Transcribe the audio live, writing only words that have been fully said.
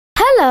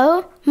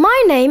Hello,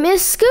 my name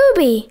is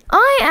Scooby.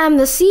 I am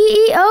the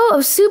CEO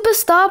of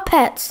Superstar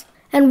Pets,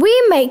 and we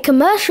make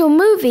commercial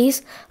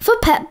movies for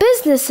pet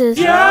businesses.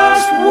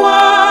 Just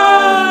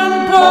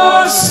one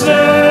Prosecco,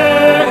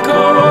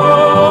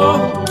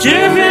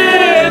 give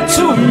it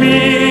to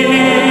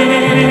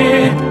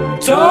me.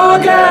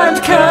 Dog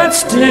and cat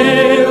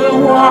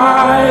still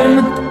wine,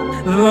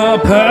 the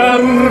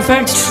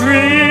perfect treat.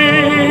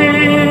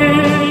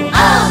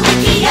 Oh,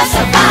 Mickey, you're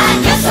so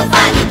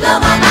fine, you blow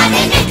my mind.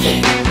 Hey, Mickey,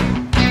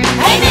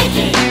 hey,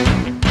 Mickey.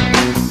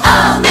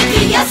 Oh,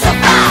 Mickey, you're so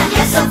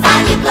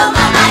fine, you blow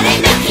my mind. Hey,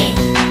 Mickey.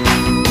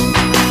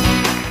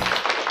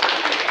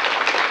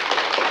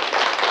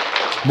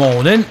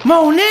 Morning.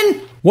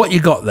 Morning. What you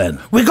got then?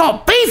 We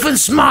got beef and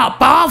smart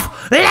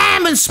bath,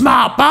 lamb and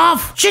smart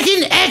bath,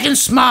 chicken, egg and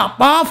smart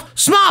bath,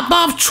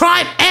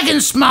 tripe, egg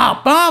and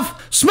smart bath,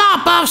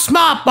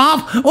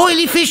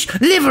 oily fish,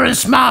 liver and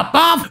smart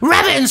bath,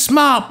 rabbit and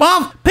smart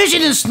bath,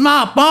 pigeon and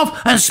smart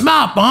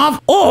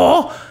bath,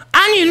 or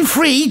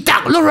onion-free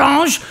duck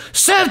l'orange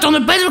served on a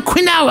bed of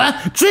quinoa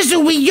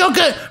drizzled with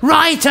yogurt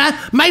raita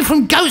made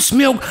from goat's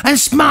milk and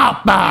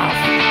smart bath.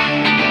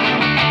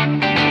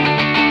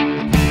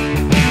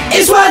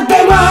 It's what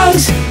they want,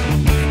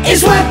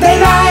 it's what they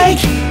like.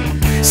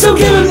 So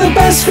give them the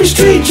best fish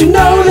treat, you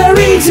know they're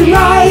eating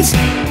right.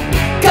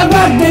 Got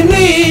what they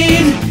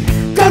need,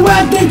 got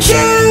what they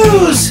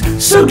choose.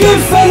 So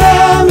good for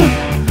them,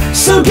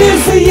 so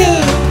good for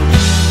you.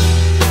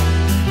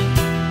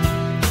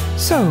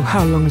 So,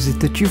 how long is it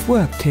that you've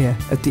worked here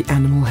at the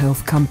Animal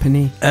Health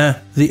Company?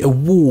 The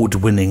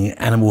award-winning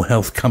animal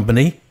health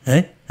company,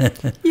 eh?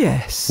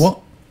 Yes. What?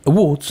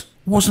 Awards?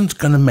 Wasn't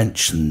gonna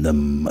mention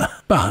them,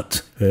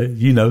 but,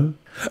 you know,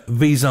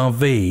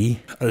 vis-a-vis,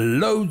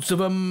 loads of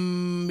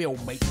them, yo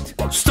mate.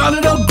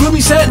 Started out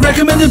grooming set,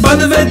 recommended by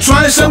the vet.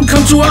 Try some,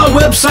 come to our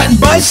website and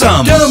buy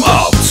some. Derm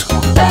Opt.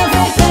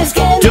 Perfect pet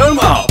skin. Derm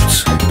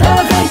Opt.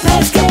 Perfect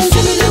pet skin.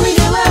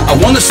 I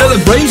want to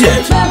celebrate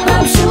it.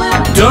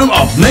 Derm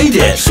Opt made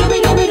it.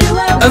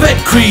 A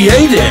vet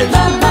created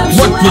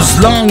what was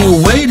long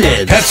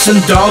awaited. Cats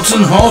and dogs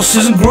and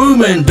horses and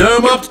grooming.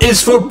 Derm Opt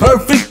is for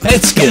perfect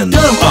pet skin.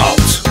 Derm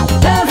Opt.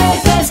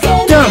 Perfect pet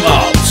skin. Derm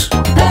Opt.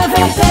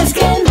 Perfect pet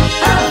skin.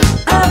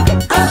 Derm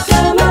Opt.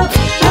 Derm Opt.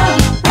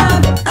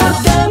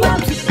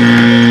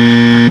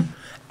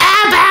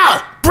 How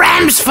about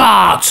Bram's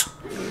fart?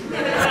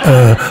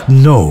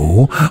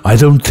 No, I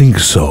don't think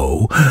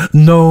so.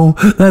 No,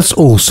 that's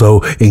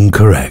also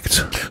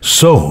incorrect.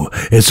 So,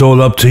 it's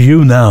all up to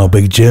you now,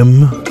 Big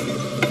Jim.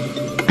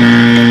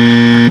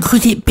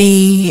 Could it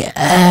be,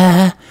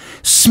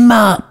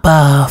 smart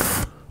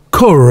bath?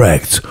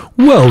 Correct.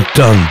 Well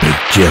done, Big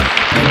Jim.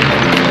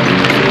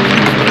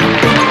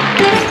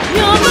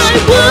 You're my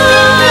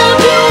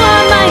world, you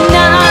are my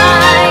night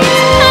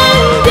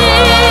and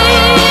day.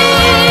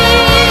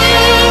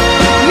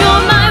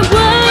 You're my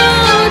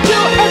world,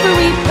 your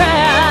every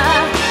prayer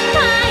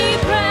I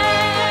pray.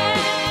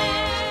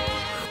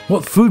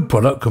 What food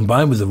product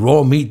combined with a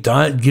raw meat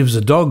diet gives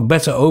a dog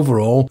better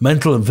overall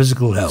mental and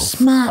physical health?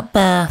 Smart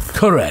bath.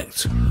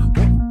 Correct.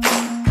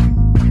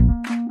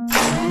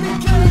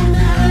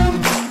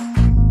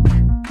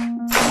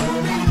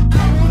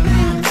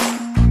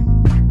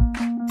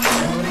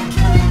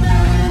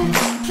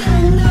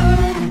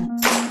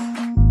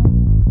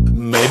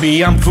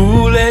 Maybe I'm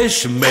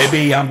foolish,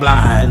 maybe I'm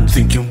blind,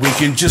 thinking we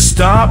can just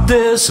stop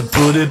this and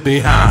put it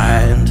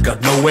behind.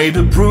 Got no way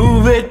to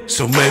prove it,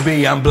 so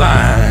maybe I'm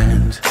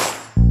blind.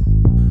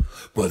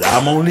 But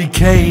I'm only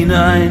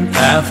canine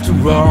after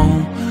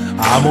all.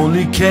 I'm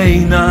only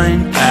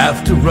canine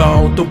after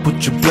all. Don't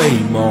put your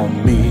blame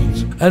on me.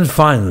 And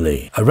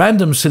finally, a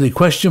random silly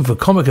question for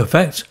comic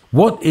effect.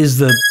 What is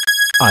the...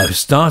 I've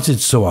started,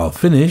 so I'll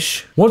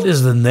finish. What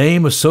is the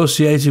name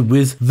associated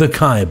with the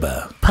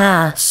Khyber?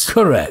 Pass.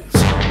 Correct.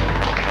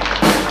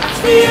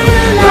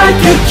 Feeling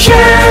like a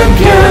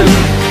champion,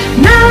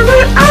 now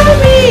that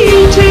I'm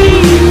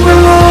eating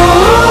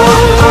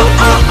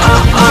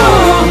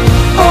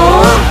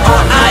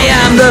I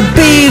am the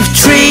beef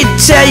treat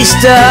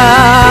taster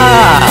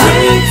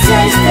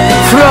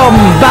from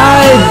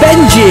by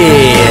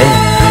Benji,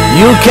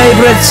 UK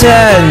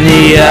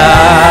Britannia.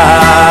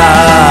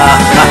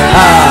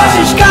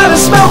 She's got a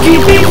smoky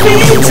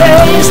beefy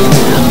taste.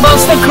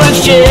 Monster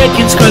Crunch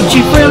chickens, crunchy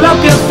fill up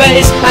your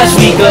face as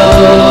we go,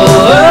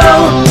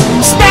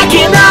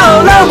 snacking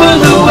all over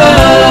the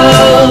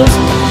world.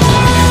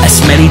 A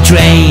smelly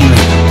drain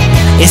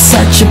is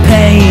such a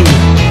pain,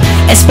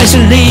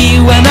 especially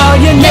when all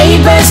your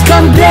neighbors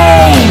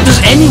complain. Does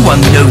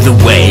anyone know the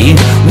way?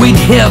 We'd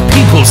hear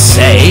people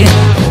say,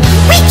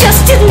 We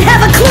just didn't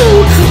have a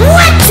clue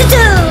what to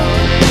do.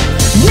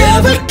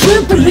 never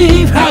could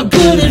believe how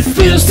good it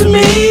feels to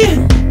me.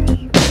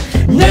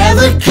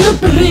 Never could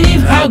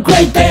believe how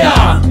great they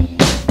are.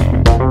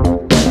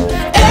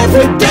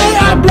 Every day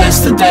I bless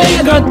the day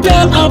I got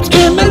them up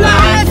in my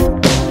life.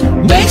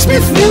 Makes me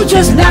feel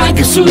just like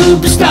a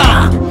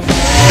superstar.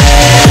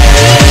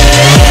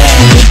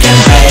 We can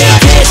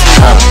make it.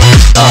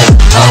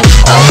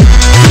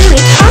 Do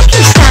it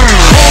hockey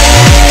style.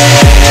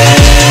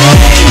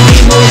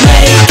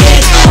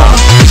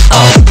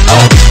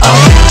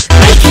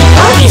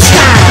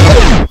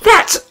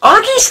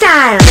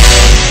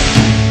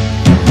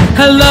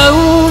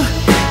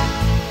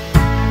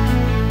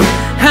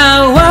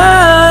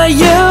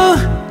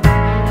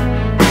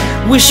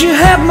 Wish you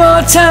had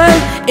more time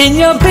in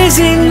your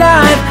busy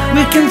life.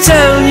 We can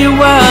tell you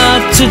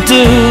what to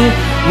do.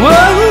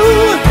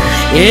 Whoa,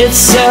 it's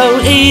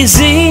so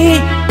easy.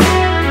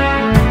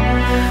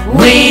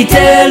 We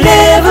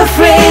deliver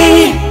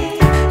free,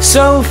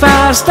 so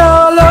fast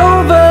all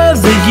over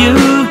the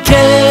UK.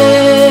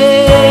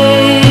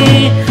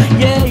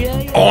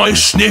 I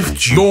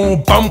sniffed your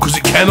bum cause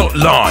it cannot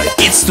lie.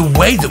 It's the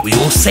way that we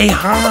all say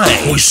hi.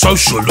 We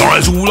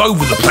socialise all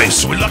over the place,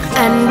 so we're lucky.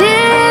 And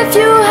if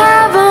you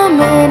have a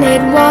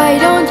minute, why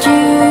don't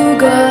you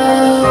go?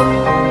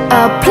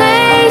 A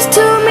place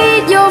to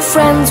meet your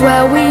friends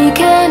where we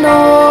can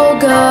all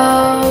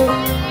go.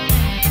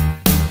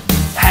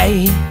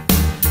 Hey,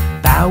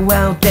 Bow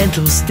Wow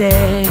Dental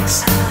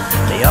Sticks,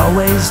 they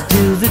always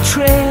do the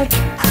trick.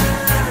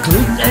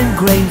 Gluten and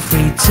grain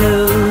free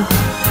too,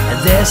 and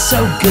they're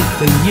so good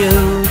for you.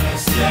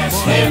 Let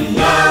him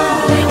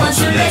know. We want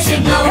to let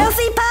him know.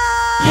 Healthy pie.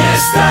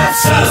 Yes,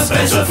 that's a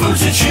better food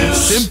to choose.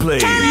 Simply.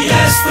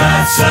 Yes,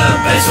 that's a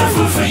better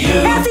food for you.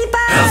 Healthy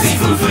pie. Healthy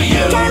food for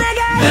you.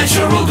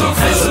 Natural, don't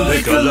face the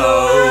liquor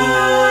alone.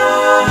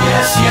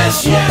 Yes,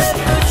 yes, yes.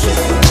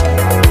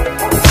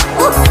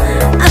 Oh,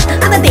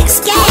 I'm a bit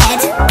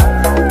scared.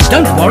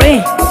 Don't worry,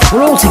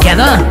 we're all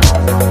together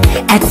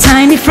at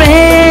Tiny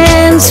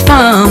Friends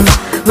Farm.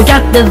 We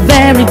got the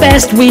very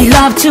best we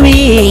love to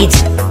eat.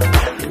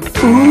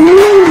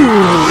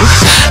 Ooh,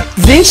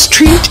 this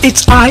treat,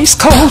 it's ice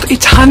cold,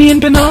 it's honey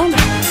and banana.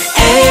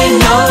 Ain't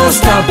no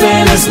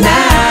stopping us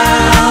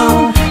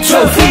now.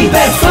 Trophy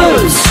bed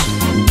foods.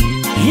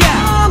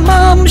 Yeah,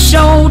 Mum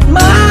showed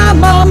my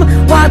mum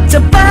what to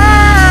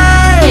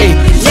buy.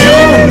 You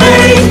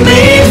make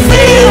me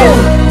feel.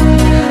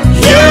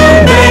 You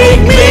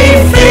make me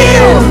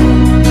feel.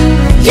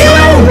 You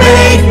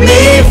make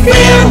me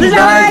feel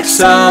like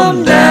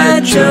some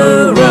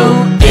natural